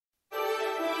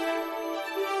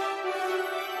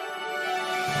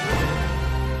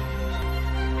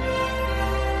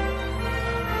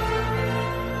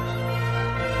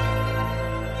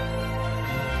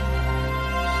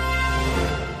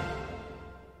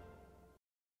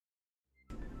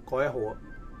各位好啊！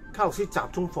卡洛斯集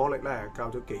中火力咧教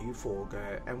咗幾課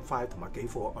嘅 M5 同埋幾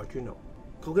課 Arduino，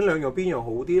 究竟兩樣邊樣好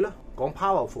啲咧？講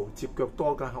powerful 接腳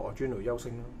多梗係 Arduino 優勝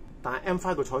啦，但係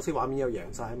M5 個彩色畫面又贏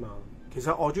晒啊嘛。其實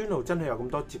Arduino 真係有咁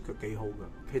多接腳幾好㗎，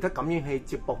其他感應器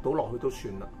接駁到落去都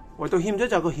算啦，唯獨欠咗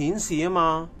就係個顯示啊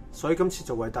嘛。所以今次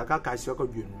就為大家介紹一個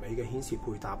完美嘅顯示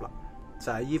配搭啦，就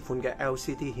係呢款嘅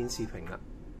LCD 顯示屏啦。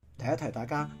提一提大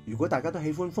家，如果大家都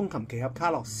喜歡風琴奇俠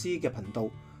卡洛斯嘅頻道，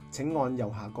請按右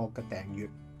下角嘅訂閱。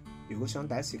如果想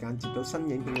第一時間接到新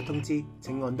影片嘅通知，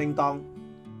請按叮當。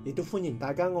亦都歡迎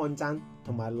大家按讚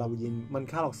同埋留言問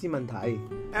卡洛斯問題。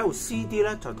LCD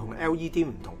咧就同 LED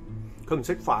唔同，佢唔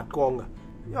識發光嘅，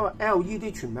因為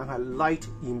LED 全名係 Light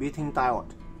Emitting Diode，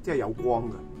 即係有光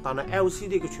嘅。但係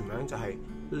LCD 嘅全名就係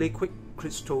Liquid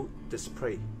Crystal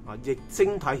Display， 液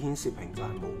晶體顯示屏就係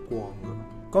冇光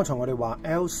嘅。剛才我哋話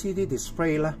LCD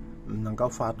Display 咧唔能夠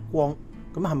發光，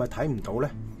咁係咪睇唔到咧？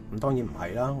咁當然唔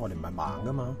係啦，我哋唔係盲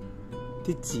噶嘛。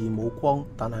啲字冇光，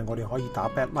但係我哋可以打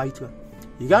backlight 嘅。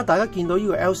而家大家見到呢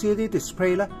個 LCD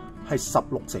display 咧係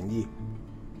16:2，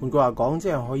換句話講，即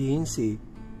係可以顯示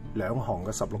兩行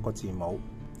嘅16個字母。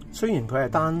雖然佢係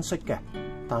單色嘅，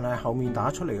但係後面打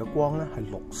出嚟嘅光咧係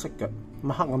綠色嘅，咁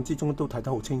黑暗之中都睇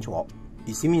得好清楚。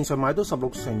而市面上買到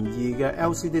16:2嘅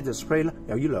LCD display 咧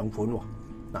有呢兩款喎，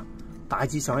嗱大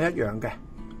致上係一樣嘅，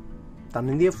但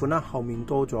係呢一款咧後面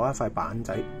多咗一塊板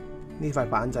仔，呢塊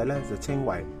板仔咧就稱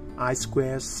為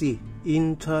I2C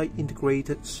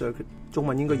Integrated Circuit， 中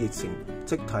文應該譯成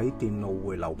積體電路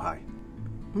匯流排。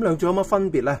咁兩種有乜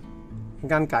分別咧？一陣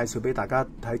間介紹俾大家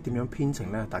睇點樣編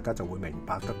程咧，大家就會明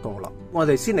白得多啦。我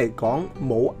哋先嚟講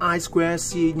冇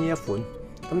I2C 呢一款，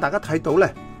咁大家睇到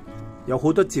咧有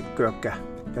好多接腳嘅，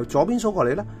由左邊數過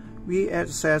嚟咧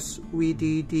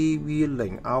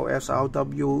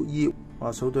VSS、VDD、V0、RS、RW、E，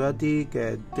 數到一啲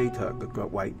嘅 data 嘅腳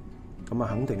位。咁啊，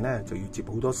肯定咧就要接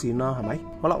好多線啦，係咪？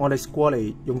好啦，我哋過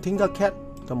嚟用 Tinkercad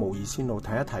嘅模擬線路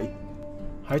睇一睇。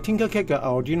喺 Tinkercad 嘅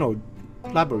Arduino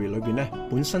library 裏邊咧，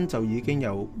本身就已經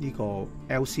有呢個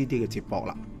LCD 嘅接駁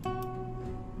啦。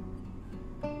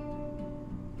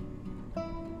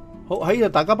好，喺呢度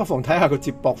大家不妨睇下個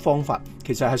接駁方法，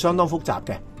其實係相當複雜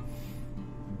嘅。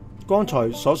剛才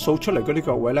所數出嚟嗰啲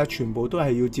腳位咧，全部都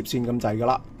係要接線咁滯噶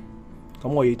啦。咁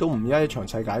我亦都唔一一詳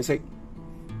細解釋。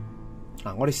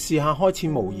我哋試下開始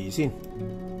模擬先。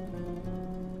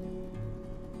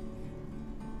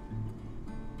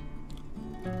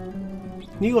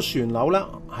呢個旋鈕咧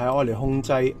係愛嚟控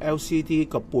制 LCD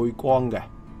個背光嘅。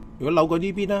如果扭過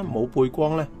呢邊咧冇背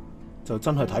光咧，就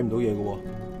真係睇唔到嘢嘅喎。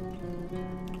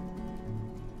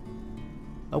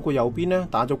扭過右邊咧，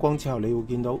打咗光之後，你會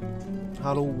見到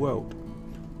Hello World。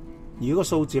而嗰個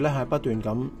數字咧係不斷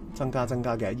咁增加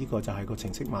嘅，呢個就係個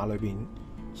程式碼裏邊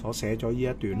所寫咗呢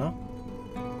一段啦。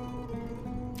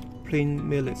Plain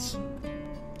Minutes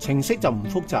程式就唔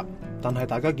複雜，但係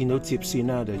大家見到接線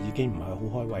咧就已經唔係好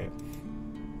開胃。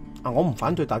我唔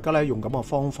反對大家咧用咁嘅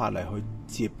方法嚟去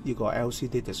接呢個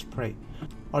LCD display。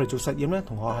我哋做實驗咧，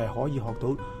同學係可以學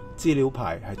到資料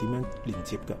排係點樣連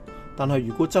接嘅。但係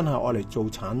如果真係愛嚟做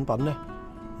產品咧，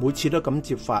每次都咁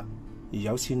接法，而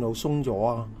有線路鬆咗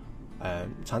啊，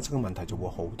產生嘅問題就會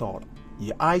好多啦。而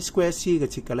I2C 嘅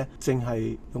設計咧，正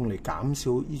係用嚟減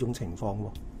少呢種情況喎。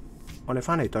我哋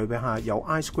翻嚟對比下有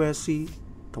I2C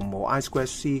同冇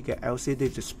I2C 嘅 LCD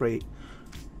display，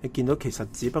 你見到其實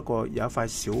只不過有一塊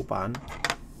小板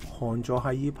看咗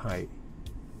喺呢排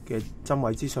嘅針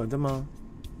位之上啫嘛。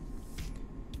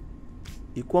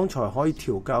而光才可以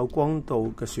調校光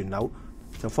度嘅旋鈕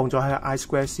就放咗喺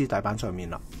I2C 大板上面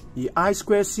啦。而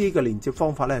I2C 嘅連接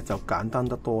方法咧就簡單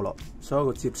得多咯，所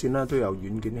有嘅接線咧都由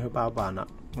軟件去包辦啦。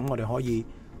咁我哋可以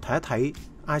睇一睇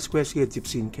I2C 嘅接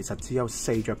線，其實只有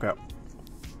4隻腳。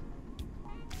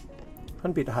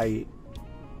分別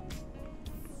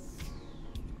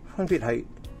係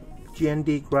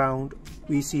GND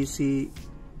Ground、VCC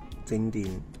正電、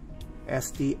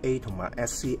SDA 同埋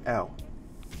SCL。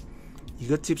而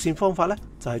個接線方法咧，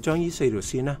就係將呢4條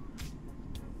線咧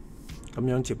咁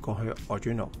樣接過去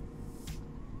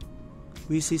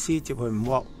Arduino。VCC 接去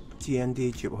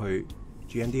5W，GND 接去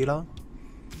GND 啦。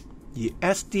而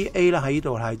SDA 咧喺呢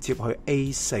度係接去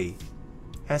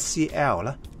A4，SCL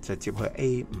咧就接去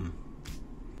A5。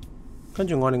跟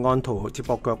住我哋按圖接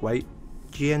駁腳位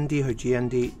 ，GND 去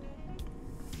GND，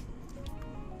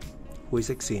 灰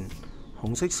色線，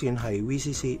紅色線係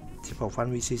VCC， 接駁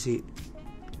翻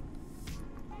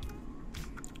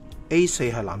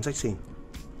VCC。A4 係藍色線，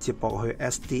接駁去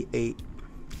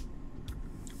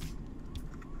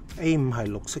SDA。A5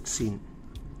 係綠色線，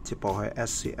接駁去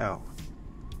SCL。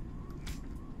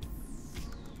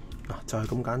就係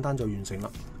咁簡單就完成啦。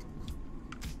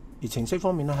而程式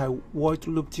方面咧，喺 void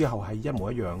loop 之後係一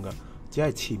模一樣嘅，只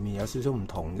係前面有少少唔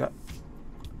同啫。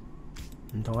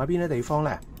唔同喺邊啲地方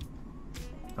咧？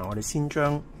嗱，我哋先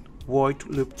將 void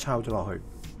loop 抄咗落去，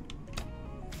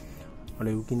我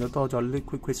哋會見到多咗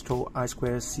liquid crystal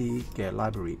I2C 嘅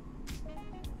library，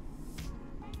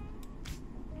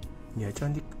 而係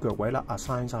將啲腳位啦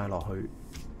assign 晒落去，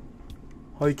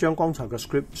可以將剛才嘅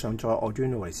script 上載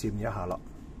Arduino 嚟試驗一下啦。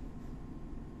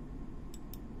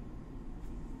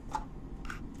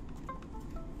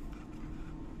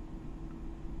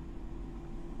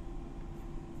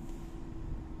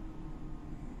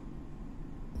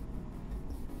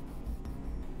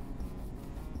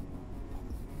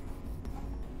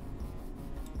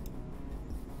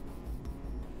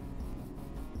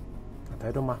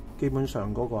睇到嘛？基本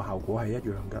上嗰個效果係一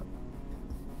樣嘅，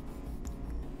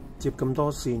接咁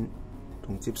多線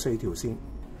同接4條線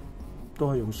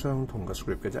都係用相同嘅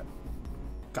script 嘅啫。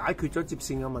解決咗接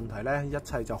線嘅問題咧，一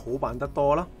切就好辦得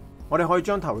多啦。我哋可以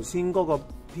將頭先嗰個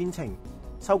編程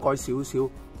修改少少，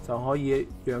就可以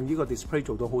讓呢個 display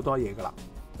做到好多嘢噶啦。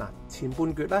嗱，前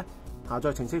半橛咧下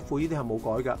載程式庫呢啲係冇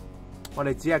改嘅，我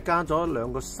哋只係加咗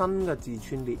2個新嘅字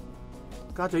串列，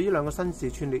加咗呢2個新字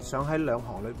串列，想喺2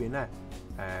行裏邊咧。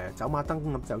走馬燈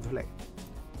咁走出嚟，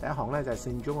第一行咧就係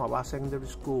聖中學 Secondary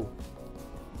School，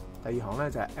 第二行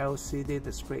咧就係 LCD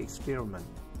Display Experiment，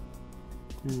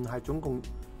 係總共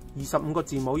25個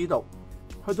字母呢度。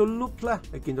去到 loop 咧，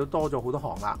你見到多咗好多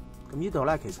行啦。咁呢度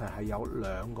咧其實係有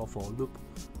2個 for loop，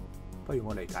 不如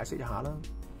我嚟解釋一下啦。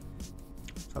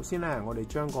首先咧，我哋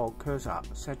將個 cursor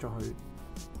set 咗去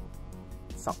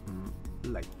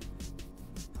15.0。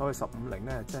所謂15.0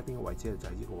咧，即係邊個位置就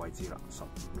係呢個位置啦。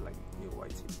15.0呢個位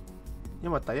置，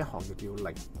因為第一行就叫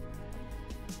0，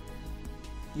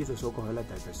呢度數過去咧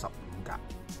就係第15格。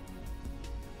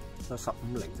所以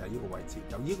15.0就係呢個位置，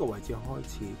由呢個位置開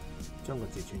始將個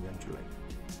字串印出嚟。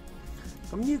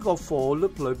咁呢個 for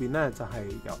loop 裏邊咧就係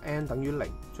由 n 等於0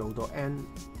做到 n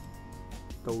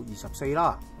到24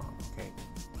啦。OK，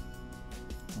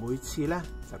 每次咧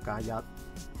就加1。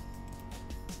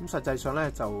咁實際上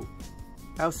咧就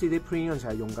LCD print 嗰陣時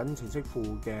係用緊程式庫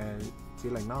嘅指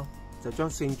令啦，就將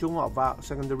聖中學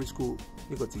Secondary School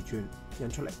呢個字串印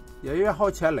出嚟。由於一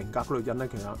開始喺0格嗰度印咧，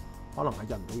其實可能係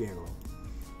印唔到嘢嘅喎。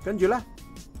跟住咧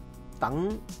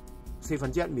等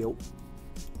1/4秒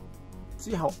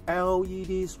之後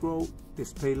LED scroll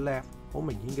display left， 好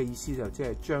明顯嘅意思就即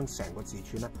係將成個字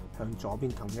串咧向左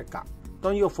邊騰一格。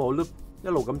當呢個 for loop一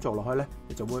路咁做落去咧，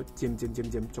你就會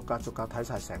漸逐格睇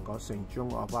晒成個聖中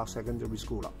學 Secondary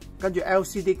School 啦。跟住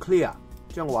LCD clear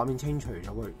將個畫面清除咗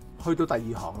佢，去到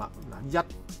第2行啦。嗱，一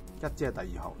即係第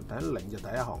2行，第0就第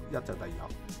1行，1就第2行，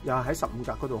又係喺15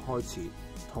格嗰度開始，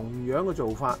同樣嘅做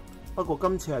法。不過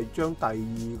今次係將第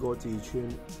2個字串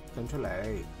印出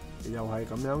嚟，又係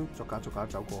咁樣逐格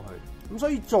走過去。咁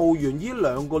所以做完呢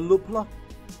2個 loop 咯，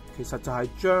其實就係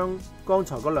將剛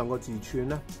才嗰2個字串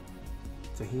咧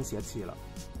就顯示一次啦。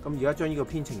咁而家將呢個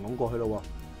編程拱過去咯。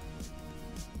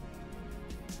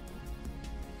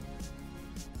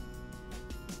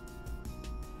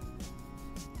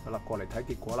好啦，過嚟睇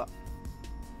結果啦，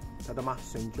睇到嗎？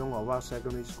聖中學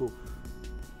Secondary School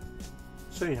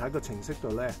雖然喺個程式度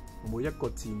咧，每一個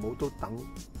字母都等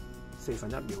1/4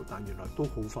秒，但原來都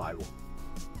好快喎。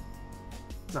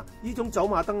嗱，呢種走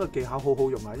馬燈嘅技巧好好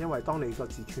用啊，因為當你個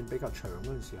字串比較長嗰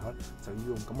陣時候，就要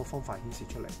用咁嘅方法顯示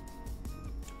出嚟。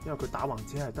因為佢打橫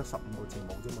只係得15個字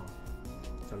母啫嘛，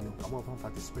就用咁嘅方法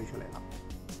display 出嚟啦。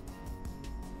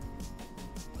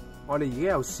我哋而家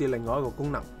又試另外一個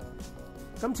功能。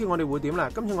今次我哋會點咧？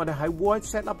今次我哋喺 void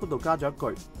setup 嗰度加咗一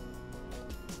句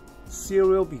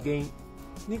serial begin。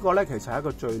呢個咧其實係一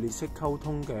個序列式溝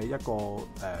通嘅一個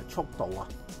速度啊，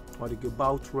我哋叫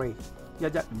baud rate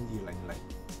 115200，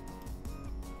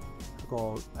一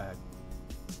個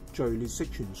序列式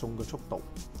傳送嘅速度。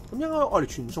咁應該我哋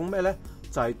傳送咩咧？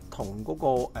就係同嗰個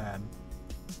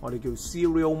我哋叫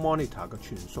serial monitor 嘅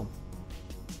傳送。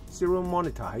serial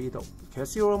monitor 喺呢度，其實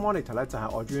serial monitor 咧就係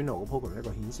Arduino 嘅 program 一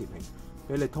個顯示屏，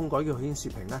俾你通過呢個顯示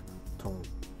屏咧同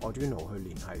Arduino 去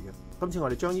聯繫嘅。今次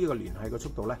我哋將呢個聯繫嘅速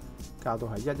度咧校到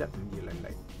係115,200，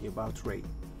要 baud rate。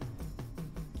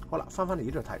好啦，翻嚟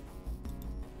呢度睇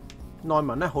內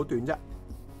文咧，好短啫。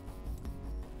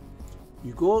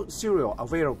如果 serial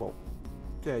available，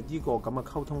 即係呢個咁嘅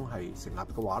溝通係成立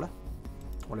嘅話咧，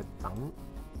我哋等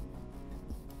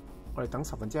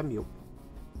1/10秒，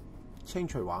清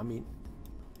除畫面。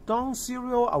當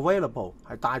serial available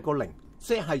係大過0，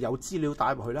即係有資料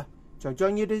打入去咧，就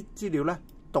將呢啲資料咧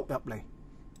讀入嚟，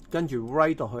跟住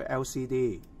write 到去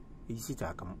LCD， 意思就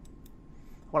係咁。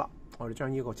好啦，我哋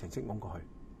將呢個程式掹過去。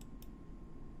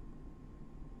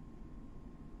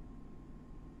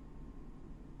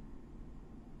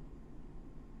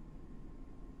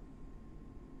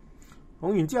講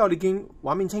完之後，你見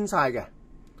畫面清晒嘅，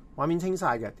畫面清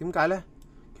晒嘅，點解咧？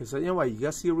其實因為而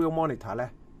家 serial monitor 咧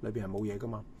裏邊係冇嘢噶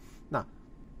嘛。嗱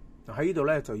喺呢度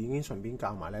咧就已經順便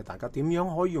教埋咧大家點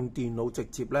樣可以用電腦直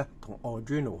接咧同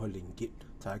Arduino 去連結，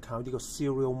就係靠呢個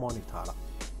serial monitor 啦。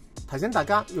提醒大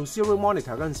家用 serial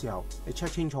monitor 嗰陣時候，你 check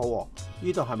清楚喎，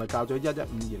呢度係咪教咗115.200喎？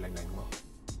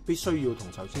必須要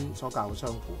同頭先所教嘅相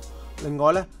符。另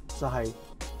外咧就係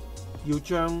要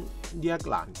將呢一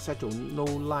欄 set 做 no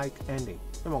like ending，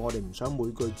 因為我哋唔想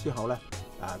每句之後咧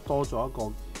多咗一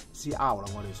個 CR 啦，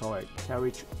我哋所謂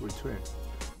carriage return。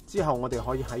之後我哋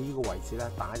可以喺呢個位置咧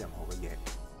打任何嘅嘢。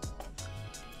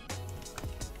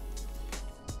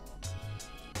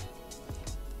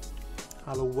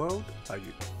Hello world， 例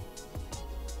如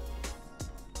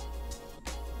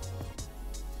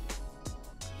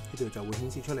呢度就會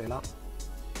顯示出嚟啦。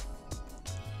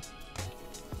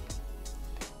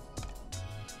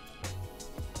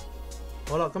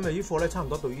好啦，今日呢課咧差唔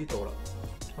多到呢度啦。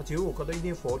我自己會覺得呢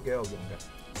啲課幾有用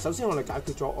嘅。首先我哋解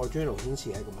決咗 Arduino 顯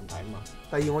示器嘅問題啊嘛。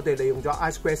第二我哋利用咗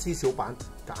I2C 小板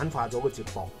簡化咗個接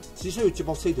駁，只需要接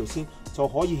駁4條線就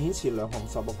可以顯示2行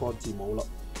16個字母啦。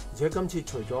而且今次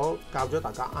除咗教咗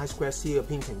大家 I2C 嘅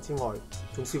編程之外，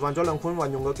仲示範咗2款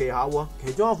運用嘅技巧喎。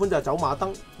其中一款就係走馬燈，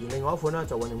而另外一款咧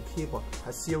就運用 keyboard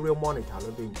喺 serial monitor 裏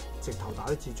邊直頭打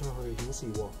啲字出去顯示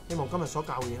喎。希望今日所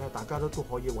教嘅嘢咧，大家都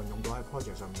可以運用到喺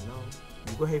project 上面啦。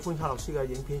如果喜歡卡洛斯嘅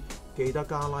影片，記得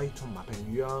加 like 同埋評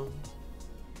語啊！